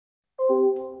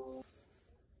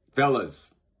Fellas,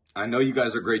 I know you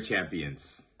guys are great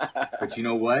champions, but you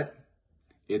know what?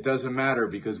 It doesn't matter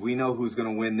because we know who's going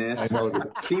to win this. I know.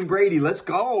 Team Brady, let's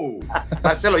go.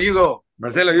 Marcelo, you go.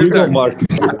 Marcelo, You you go, start. Mark.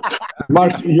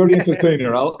 Mark, you're the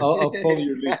entertainer. I'll follow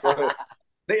your lead. Go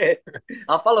ahead.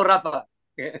 I'll follow Rafa.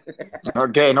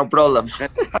 Okay, no problem.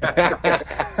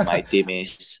 My team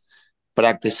is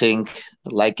practicing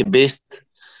like a beast,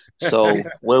 so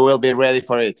we will be ready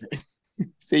for it.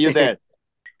 See you there.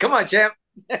 Come on, champ.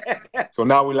 So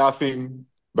now we're laughing,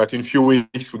 but in a few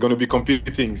weeks we're going to be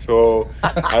competing. So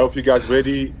I hope you guys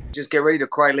ready. Just get ready to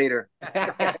cry later.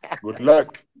 Good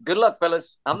luck. Good luck,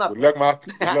 fellas. I'm not. Good luck, Mark.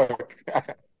 Good luck.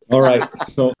 All right.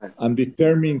 So I'm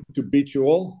determined to beat you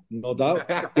all, no doubt.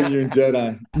 See you in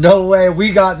Jeddah. No way.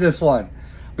 We got this one.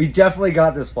 We definitely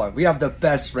got this one. We have the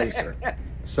best racer.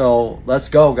 So let's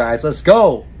go, guys. Let's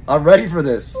go. I'm ready for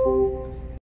this.